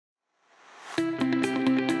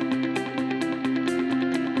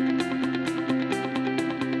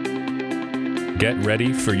Get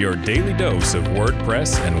ready for your daily dose of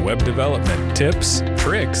WordPress and web development tips,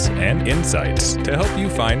 tricks, and insights to help you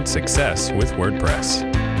find success with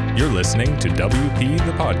WordPress. You're listening to WP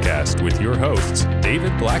the Podcast with your hosts,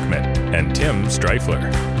 David Blackman and Tim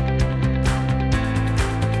Streifler.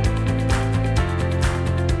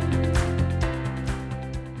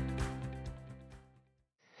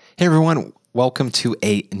 Hey everyone, welcome to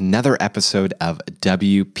another episode of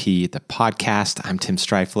WP the Podcast. I'm Tim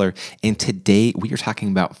Streifler, and today we are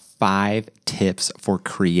talking about 5 tips for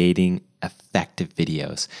creating effective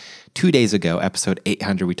videos. 2 days ago, episode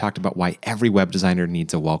 800, we talked about why every web designer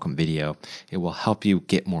needs a welcome video. It will help you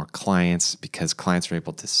get more clients because clients are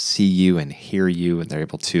able to see you and hear you, and they're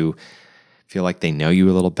able to feel like they know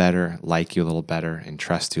you a little better, like you a little better, and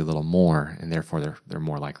trust you a little more, and therefore they're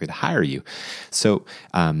more likely to hire you. So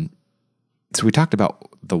we talked about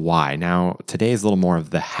the why. Now, today is a little more of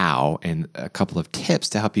the how and a couple of tips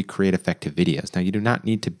to help you create effective videos. Now, you do not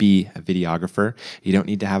need to be a videographer. You don't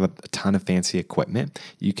need to have a ton of fancy equipment.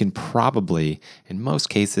 You can probably, in most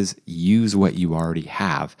cases, use what you already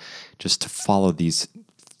have just to follow these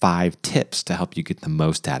 5 tips to help you get the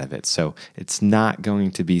most out of it. So it's not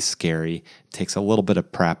going to be scary. It takes a little bit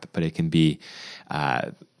of prep, but it can be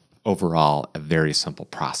overall a very simple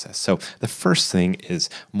process. So the first thing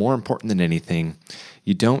is, more important than anything,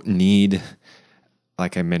 you don't need,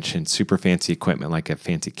 like I mentioned, super fancy equipment like a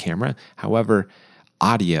fancy camera. However,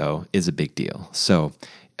 audio is a big deal. So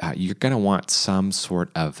you're going to want some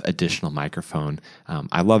sort of additional microphone.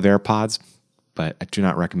 I love AirPods, but I do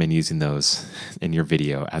not recommend using those in your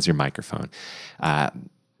video as your microphone.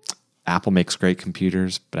 Apple makes great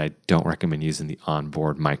computers, but I don't recommend using the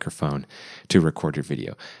onboard microphone to record your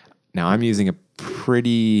video. Now, I'm using a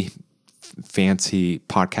pretty fancy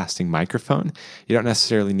podcasting microphone. You don't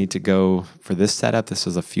necessarily need to go for this setup. This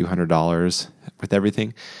is a few $100s with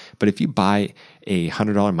everything. But if you buy a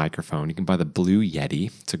 $100 microphone, you can buy the Blue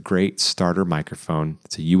Yeti. It's a great starter microphone.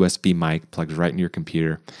 It's a USB mic, plugs right into your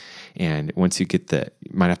computer. And once you get you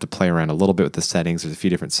might have to play around a little bit with the settings. There's a few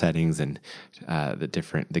different settings and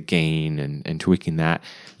the gain and tweaking that.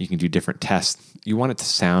 You can do different tests. You want it to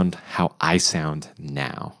sound how I sound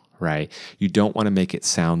now, right? You don't want to make it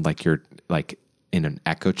sound like you're like in an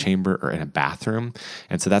echo chamber or in a bathroom.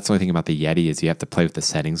 And so that's the only thing about the Yeti is you have to play with the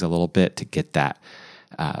settings a little bit to get that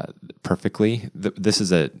perfectly. This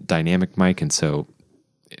is a dynamic mic, and so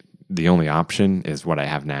the only option is what I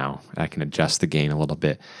have now. I can adjust the gain a little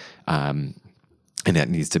bit, and that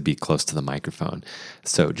needs to be close to the microphone.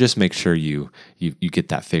 So just make sure you get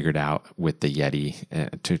that figured out with the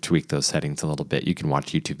Yeti to tweak those settings a little bit. You can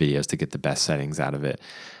watch YouTube videos to get the best settings out of it.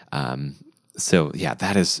 So yeah,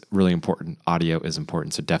 that is really important. Audio is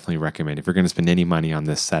important. So definitely recommend, if you're going to spend any money on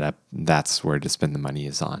this setup, that's where to spend the money,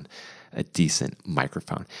 is on a decent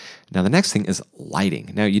microphone. Now, the next thing is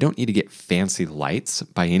lighting. Now, you don't need to get fancy lights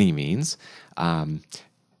by any means.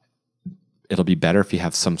 It'll be better if you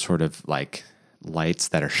have some sort of like lights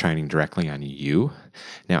that are shining directly on you.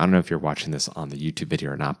 Now, I don't know if you're watching this on the YouTube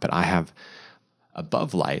video or not, but I have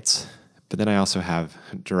above lights, but then I also have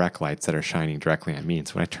direct lights that are shining directly on me. And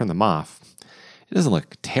so when I turn them off, it doesn't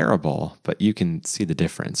look terrible, but you can see the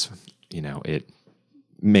difference. You know, it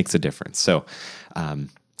makes a difference. So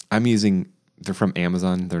they're from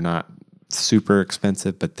Amazon. They're not super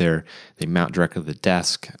expensive, but they mount directly to the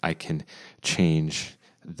desk. I can change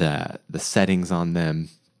the settings on them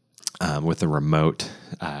with a remote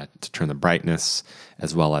to turn the brightness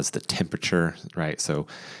as well as the temperature, right? So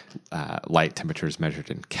light temperature is measured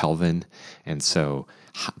in Kelvin. And so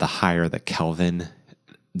the higher the Kelvin,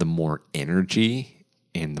 the more energy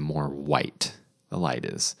and the more white the light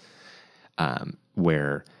is.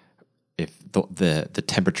 Where if the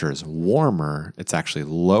temperature is warmer, it's actually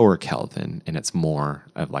lower Kelvin and it's more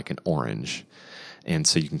of like an orange. And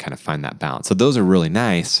so you can kind of find that balance. So those are really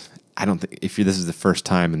nice. I don't think, if this is the first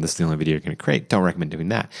time and this is the only video you're going to create, don't recommend doing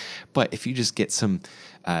that. But if you just get some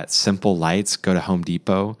simple lights, go to Home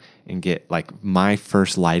Depot and get, like, my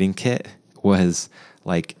first lighting kit was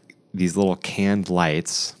like these little canned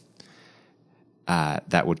lights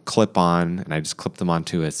that would clip on, and I just clipped them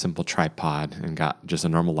onto a simple tripod and got just a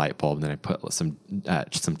normal light bulb. And then I put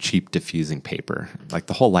some cheap diffusing paper. Like,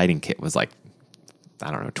 the whole lighting kit was like, I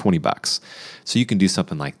don't know, $20. So you can do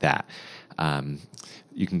something like that.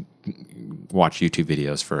 You can watch YouTube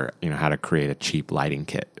videos for, how to create a cheap lighting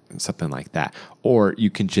kit, something like that. Or you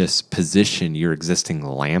can just position your existing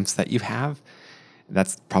lamps that you have.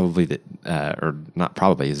 That's probably or not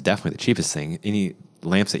probably, is definitely the cheapest thing.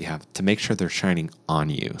 lamps that you have to make sure they're shining on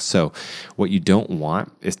you. So what you don't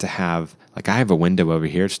want is to have, like I have a window over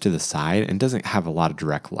here, it's to the side and doesn't have a lot of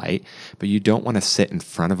direct light, but you don't want to sit in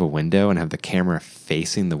front of a window and have the camera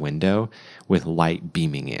facing the window with light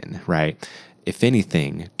beaming in, right? If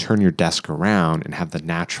anything, turn your desk around and have the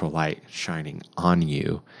natural light shining on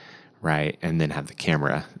you, right? And then have the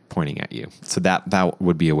camera pointing at you. So that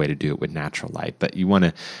would be a way to do it with natural light. But you want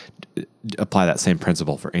to apply that same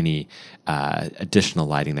principle for any additional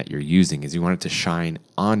lighting that you're using, is you want it to shine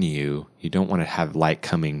on you. You don't want to have light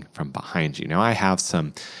coming from behind you. Now, I have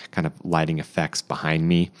some kind of lighting effects behind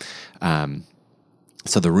me.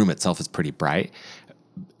 So the room itself is pretty bright.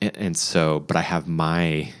 And so, but I have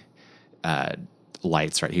my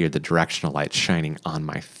lights right here, the directional lights shining on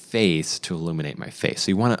my face to illuminate my face.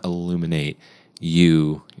 So you want to illuminate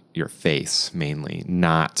your face mainly,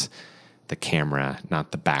 not the camera,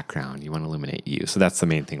 not the background. You want to illuminate you. So that's the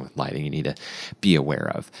main thing with lighting you need to be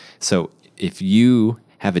aware of. So if you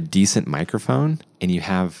have a decent microphone and you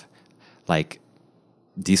have like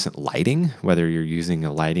decent lighting, whether you're using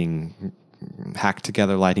a lighting hack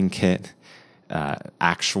together lighting kit,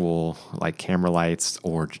 actual like camera lights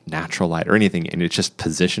or natural light or anything, and it's just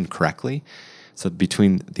positioned correctly. So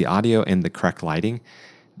between the audio and the correct lighting,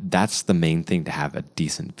 that's the main thing to have a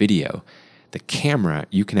decent video. The camera,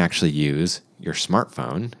 you can actually use your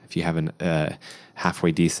smartphone. If you have a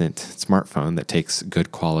halfway decent smartphone that takes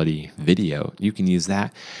good quality video, you can use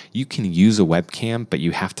that. You can use a webcam, but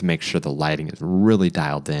you have to make sure the lighting is really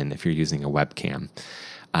dialed in if you're using a webcam.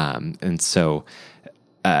 And so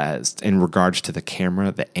in regards to the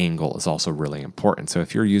camera, the angle is also really important. So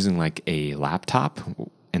if you're using like a laptop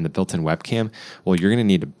and the built-in webcam, well, you're going to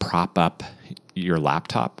need to prop up your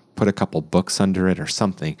laptop, put a couple books under it or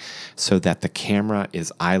something so that the camera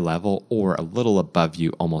is eye level or a little above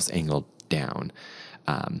you, almost angled down.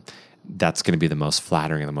 That's going to be the most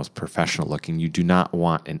flattering and the most professional looking. You do not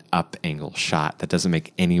want an up angle shot. That doesn't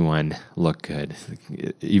make anyone look good.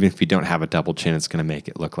 Even if you don't have a double chin, it's going to make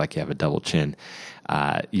it look like you have a double chin.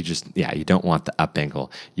 You don't want the up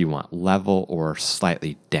angle. You want level or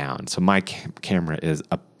slightly down. So my camera is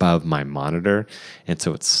above my monitor, and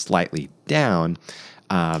so it's slightly down.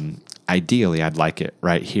 Ideally, I'd like it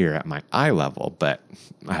right here at my eye level, but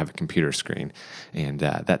I have a computer screen, and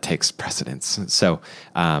that takes precedence. So,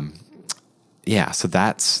 so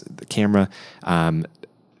that's the camera.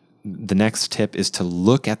 The next tip is to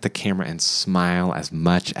look at the camera and smile as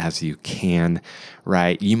much as you can,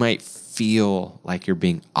 right? You might feel like you're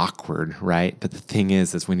being awkward, right? But the thing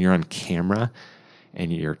is when you're on camera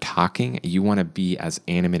and you're talking, you want to be as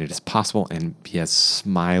animated as possible and be as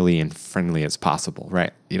smiley and friendly as possible,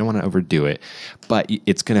 right? You don't want to overdo it, but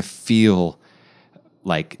it's going to feel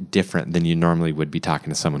like different than you normally would be talking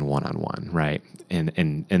to someone one-on-one, right?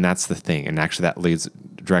 And that's the thing. And actually that leads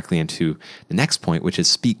directly into the next point, which is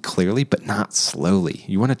speak clearly, but not slowly.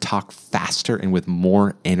 You want to talk faster and with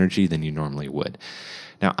more energy than you normally would.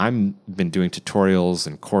 Now, I've been doing tutorials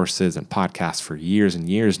and courses and podcasts for years and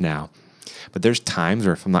years now, but there's times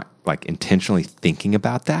where if I'm not like intentionally thinking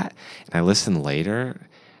about that and I listen later,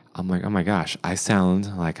 I'm like, oh my gosh, I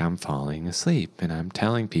sound like I'm falling asleep and I'm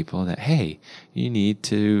telling people that, hey, you need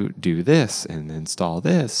to do this and install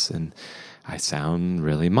this. And I sound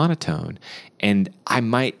really monotone. And I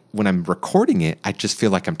might, when I'm recording it, I just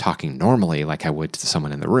feel like I'm talking normally like I would to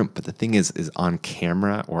someone in the room. But the thing is on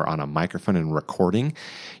camera or on a microphone and recording,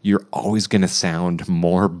 you're always going to sound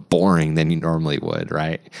more boring than you normally would,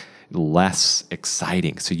 right? Less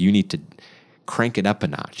exciting. So you need to crank it up a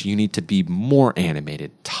notch. You need to be more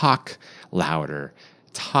animated, talk louder,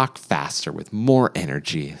 talk faster with more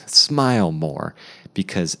energy, smile more,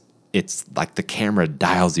 because it's like the camera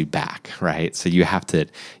dials you back, right? So you have to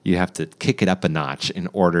kick it up a notch in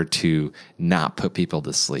order to not put people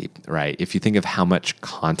to sleep, right? If you think of how much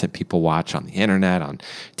content people watch on the internet, on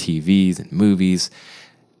TVs and movies,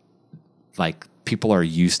 like people are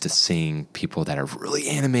used to seeing people that are really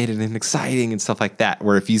animated and exciting and stuff like that.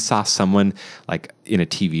 Where if you saw someone like in a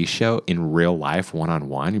TV show in real life,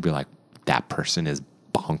 one-on-one, you'd be like, that person is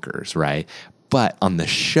bonkers, right? But on the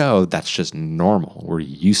show, that's just normal. We're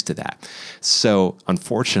used to that. So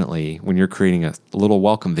unfortunately, when you're creating a little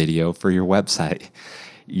welcome video for your website,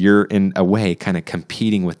 you're in a way kind of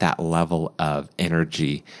competing with that level of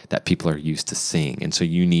energy that people are used to seeing. And so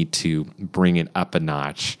you need to bring it up a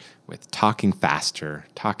notch with talking faster,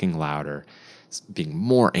 talking louder, being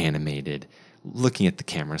more animated, looking at the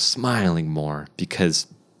camera, smiling more, because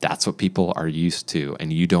that's what people are used to.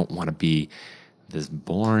 And you don't want to be this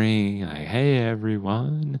boring, like, hey,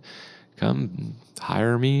 everyone, come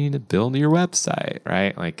hire me to build your website,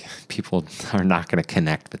 right? Like people are not going to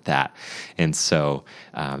connect with that. And so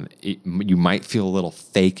you might feel a little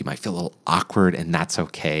fake, you might feel a little awkward, and that's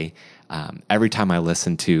okay. Every time I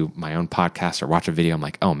listen to my own podcast or watch a video, I'm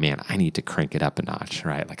like, oh man, I need to crank it up a notch,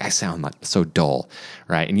 right? Like I sound like so dull,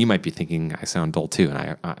 right? And you might be thinking I sound dull too, and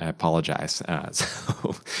I apologize.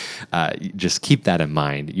 So just keep that in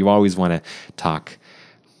mind. You always want to talk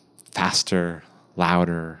faster,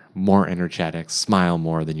 louder, more energetic, smile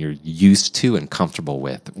more than you're used to and comfortable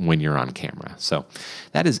with when you're on camera. So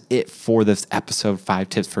that is it for this episode, 5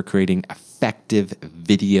 tips for creating effective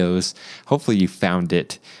videos. Hopefully you found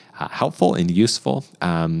it helpful and useful.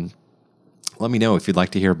 Let me know if you'd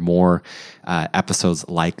like to hear more episodes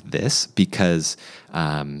like this because,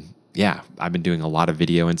 I've been doing a lot of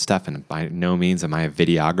video and stuff, and by no means am I a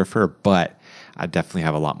videographer, but I definitely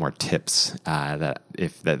have a lot more tips that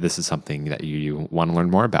this is something that you want to learn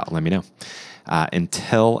more about, let me know.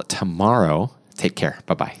 Until tomorrow, take care.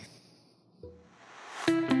 Bye-bye.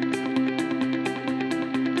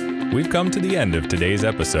 We've come to the end of today's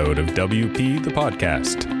episode of WP the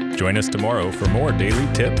Podcast. Join us tomorrow for more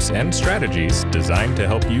daily tips and strategies designed to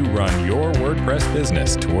help you run your WordPress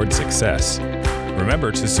business toward success.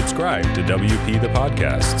 Remember to subscribe to WP the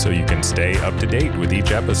Podcast so you can stay up to date with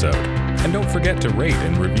each episode. And don't forget to rate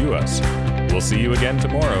and review us. We'll see you again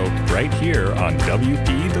tomorrow right here on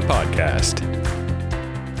WP the Podcast.